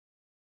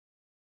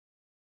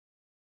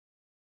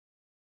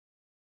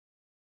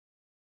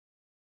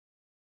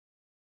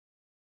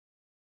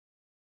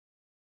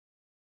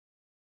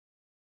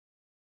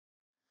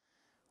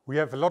We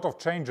have a lot of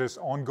changes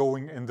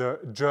ongoing in the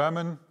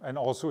German and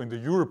also in the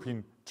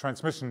European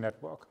transmission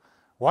network.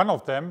 One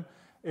of them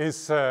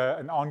is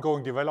an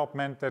ongoing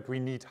development that we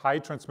need high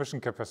transmission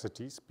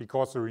capacities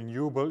because the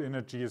renewable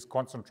energy is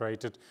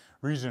concentrated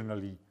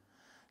regionally.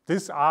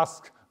 This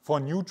asks for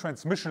new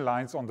transmission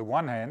lines on the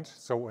one hand,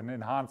 so an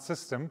enhanced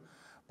system,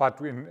 but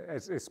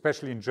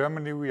especially in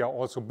Germany, we are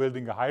also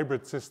building a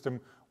hybrid system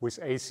with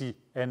AC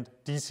and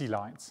DC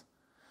lines.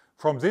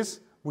 From this,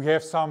 we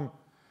have some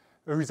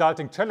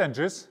resulting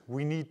challenges.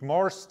 We need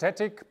more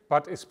static,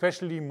 but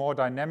especially more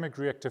dynamic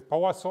reactive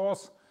power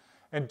source.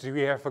 And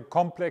we have a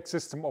complex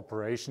system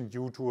operation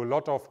due to a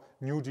lot of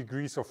new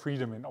degrees of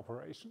freedom in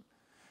operation.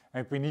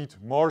 And we need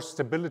more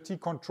stability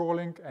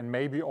controlling and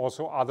maybe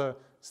also other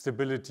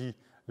stability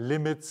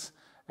limits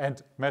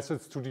and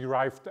methods to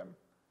derive them.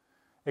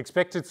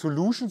 Expected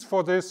solutions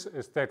for this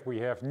is that we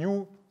have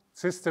new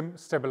system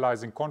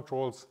stabilizing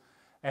controls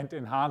and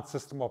enhanced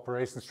system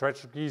operation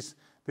strategies.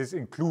 This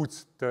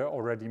includes the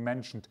already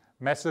mentioned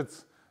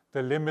methods,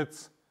 the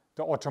limits,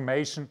 the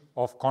automation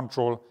of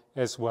control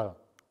as well.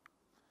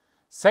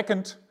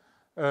 Second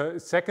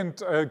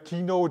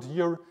keynote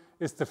here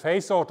is the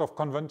phase-out of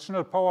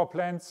conventional power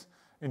plants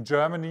in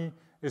Germany,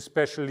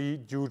 especially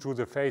due to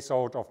the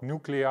phase-out of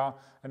nuclear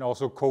and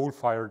also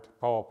coal-fired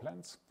power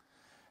plants.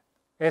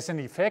 As an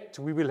effect,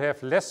 we will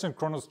have less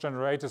synchronous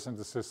generators in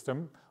the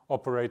system,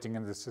 operating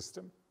in the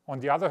system. On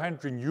the other hand,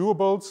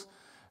 renewables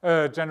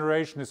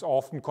generation is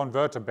often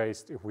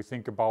converter-based, if we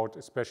think about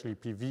especially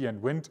PV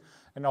and wind,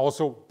 and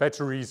also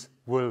batteries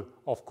will,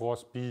 of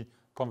course, be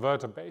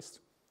converter-based.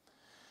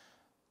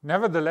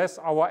 Nevertheless,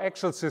 our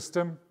actual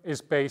system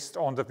is based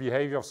on the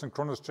behavior of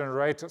synchronous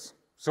generators.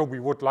 So we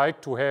would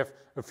like to have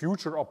a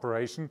future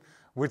operation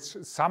which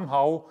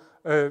somehow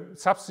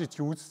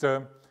substitutes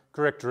the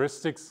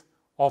characteristics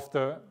of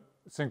the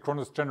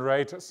synchronous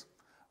generators.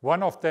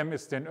 One of them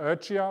is the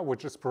inertia,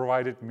 which is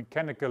provided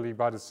mechanically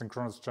by the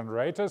synchronous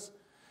generators.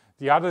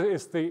 The other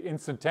is the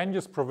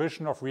instantaneous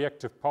provision of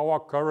reactive power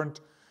current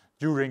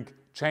during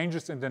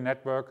changes in the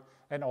network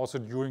and also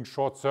during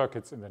short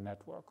circuits in the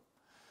network.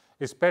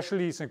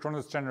 Especially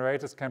synchronous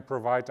generators can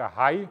provide a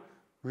high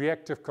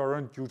reactive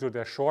current due to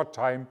their short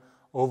time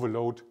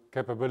overload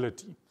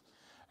capability.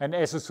 And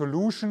as a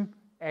solution,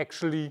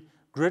 actually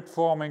grid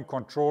forming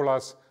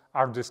controllers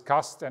are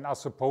discussed and are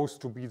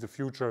supposed to be the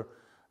future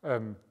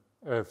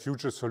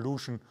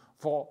solution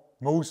for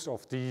most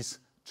of these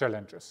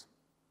challenges.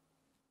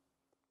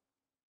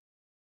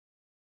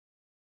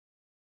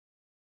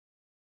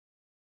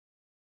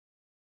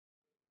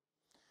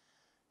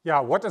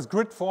 Yeah, what is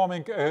grid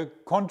forming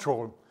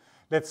control?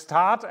 Let's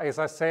start, as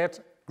I said,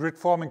 grid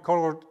forming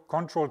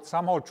control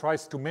somehow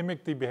tries to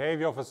mimic the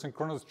behavior of a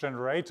synchronous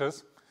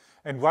generators.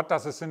 And what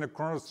does a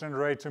synchronous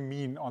generator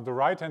mean? On the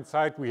right-hand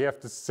side, we have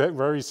this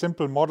very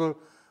simple model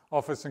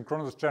of a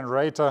synchronous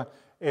generator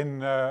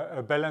in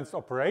a balanced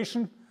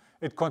operation.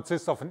 It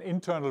consists of an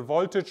internal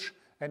voltage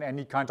and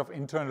any kind of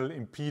internal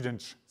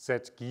impedance,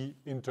 ZG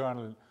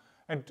internal.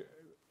 And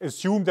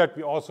assume that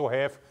we also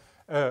have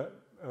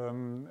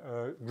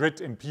grid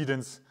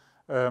impedance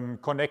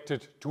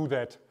connected to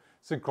that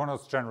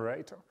synchronous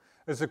generator.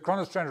 A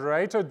synchronous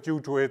generator, due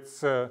to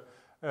its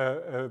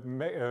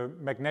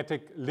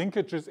magnetic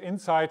linkages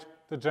inside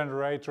the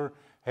generator,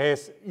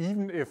 has,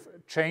 even if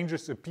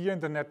changes appear in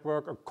the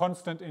network, a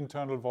constant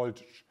internal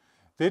voltage.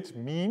 That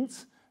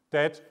means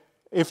that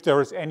if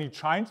there is any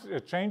change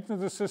in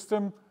the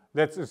system,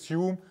 let's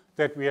assume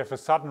that we have a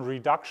sudden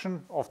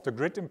reduction of the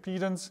grid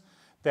impedance,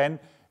 then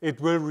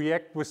it will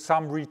react with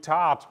some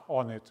retard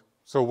on it.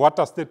 So what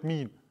does that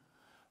mean?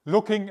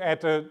 Looking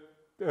at a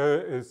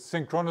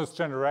synchronous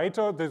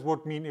generator, this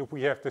would mean if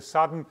we have the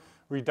sudden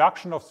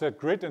reduction of the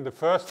grid in the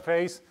first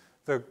phase,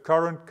 the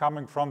current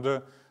coming from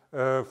the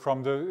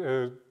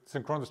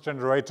synchronous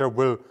generator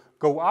will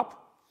go up.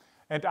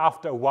 And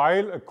after a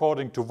while,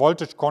 according to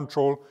voltage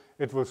control,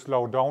 it will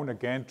slow down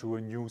again to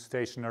a new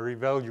stationary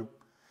value.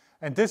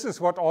 And this is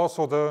what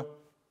also the,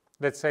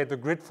 let's say, the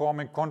grid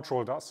forming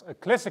control does. A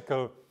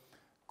classical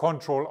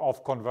control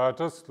of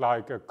converters,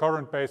 like a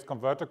current-based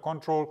converter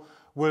control,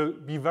 will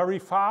be very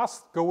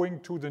fast going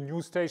to the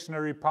new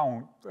stationary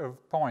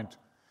point.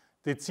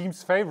 It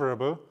seems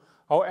favorable.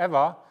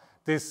 However,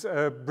 this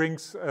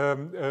brings,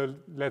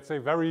 let's say,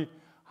 very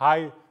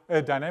high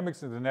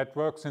dynamics in the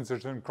network, since the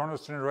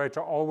synchronous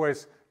generator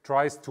always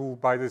tries to,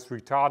 by this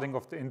retarding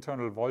of the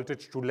internal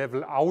voltage, to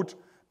level out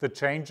the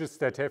changes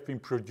that have been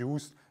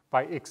produced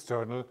by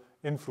external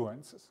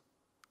influences.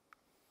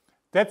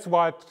 That's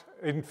what,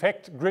 in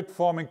fact,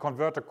 grid-forming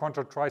converter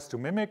control tries to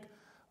mimic.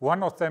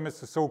 One of them is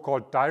the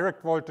so-called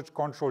direct voltage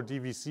control,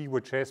 DVC,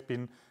 which has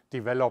been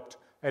developed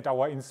at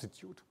our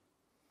institute.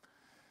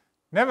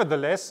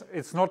 Nevertheless,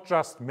 it's not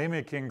just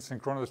mimicking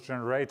synchronous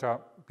generator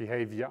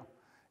behavior.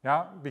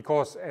 Yeah,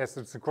 because as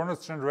a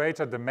synchronous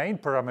generator, the main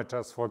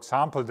parameters, for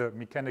example, the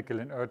mechanical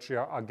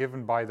inertia, are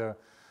given by the,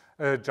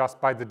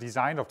 just by the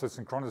design of the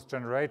synchronous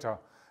generator.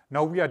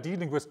 Now we are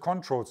dealing with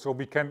control, so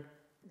we can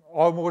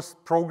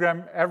almost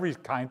program every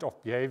kind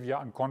of behavior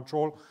and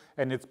control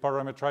and its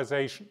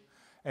parameterization.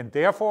 And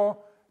therefore,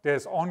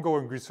 there's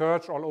ongoing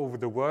research all over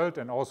the world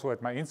and also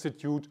at my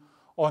institute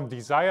on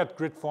desired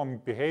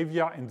grid-forming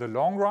behavior in the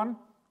long run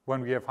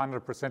when we have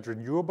 100%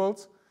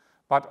 renewables,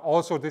 but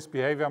also this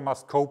behavior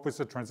must cope with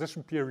the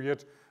transition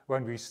period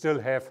when we still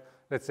have,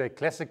 let's say,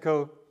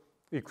 classical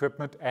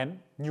equipment and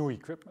new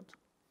equipment.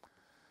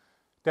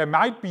 There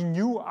might be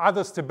new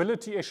other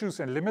stability issues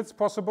and limits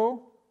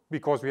possible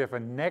because we have a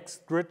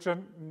next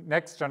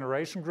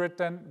generation grid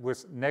then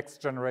with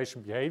next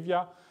generation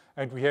behavior,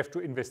 and we have to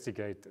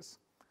investigate this.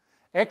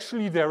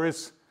 Actually, there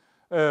is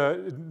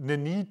the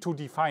need to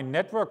define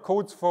network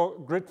codes for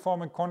grid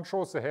forming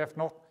controls. They have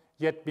not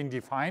yet been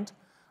defined.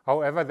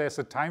 However, there's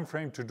a time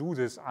frame to do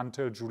this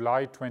until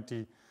July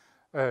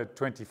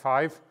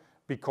 2025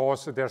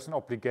 because there's an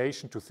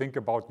obligation to think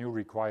about new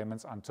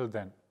requirements until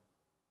then.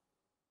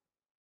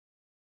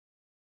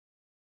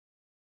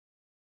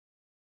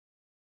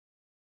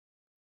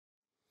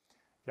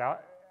 Yeah,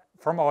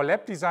 from our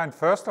lab design,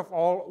 first of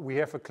all, we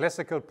have a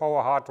classical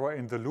power hardware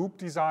in the loop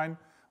design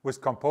with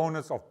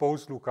components of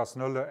both Lucas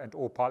Nülle and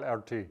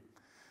OPAL-RT.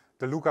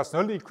 The Lucas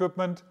Nülle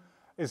equipment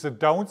is a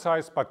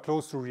downsized but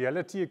close to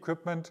reality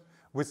equipment,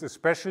 which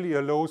especially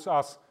allows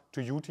us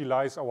to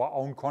utilize our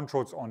own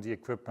controls on the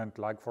equipment,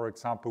 like for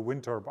example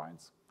wind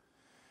turbines.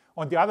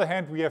 On the other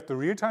hand, we have the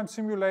real-time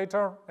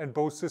simulator, and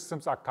both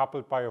systems are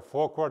coupled by a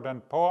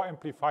 4-quadrant power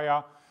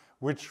amplifier,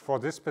 which for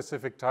this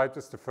specific type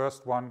is the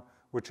first one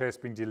which has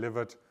been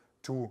delivered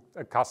to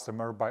a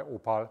customer by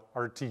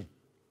OPAL-RT.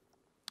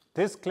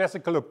 This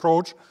classical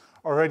approach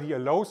already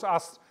allows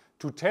us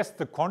to test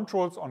the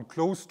controls on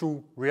close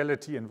to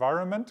reality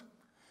environment,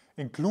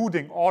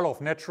 including all of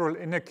natural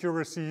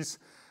inaccuracies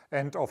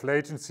and of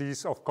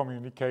latencies of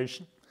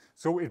communication.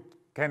 So it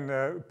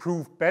can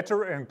prove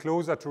better and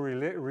closer to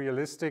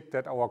realistic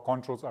that our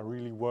controls are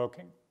really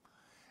working.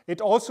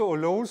 It also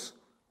allows,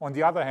 on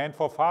the other hand,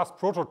 for fast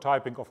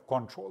prototyping of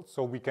controls.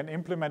 So we can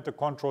implement the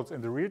controls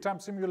in the real-time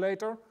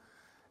simulator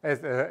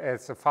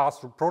as a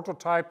fast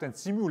prototype, then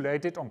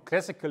simulate it on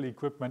classical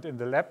equipment in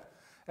the lab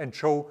and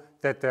show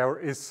that there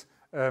is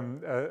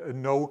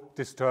no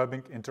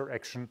disturbing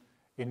interaction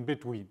in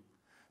between.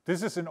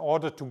 This is in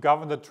order to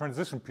govern the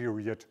transition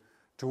period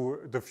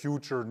to the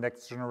future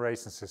next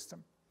generation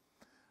system.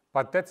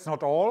 But that's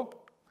not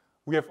all.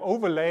 We have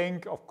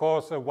overlaying, of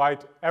course, a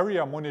wide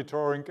area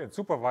monitoring and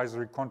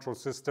supervisory control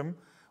system,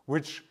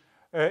 which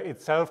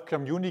itself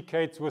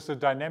communicates with the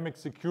dynamic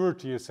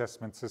security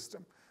assessment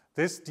system.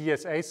 This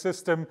DSA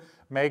system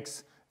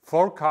makes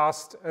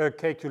forecast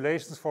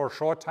calculations for a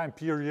short time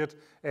period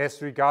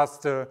as regards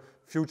the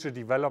future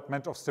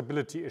development of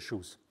stability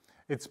issues.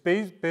 It's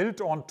built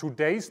on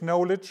today's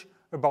knowledge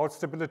about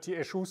stability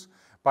issues,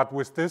 but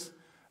with this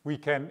we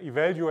can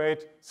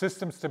evaluate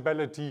system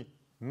stability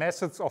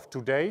methods of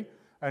today,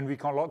 and we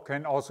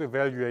can also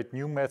evaluate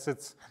new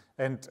methods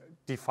and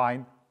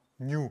define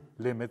new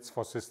limits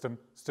for system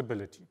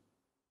stability.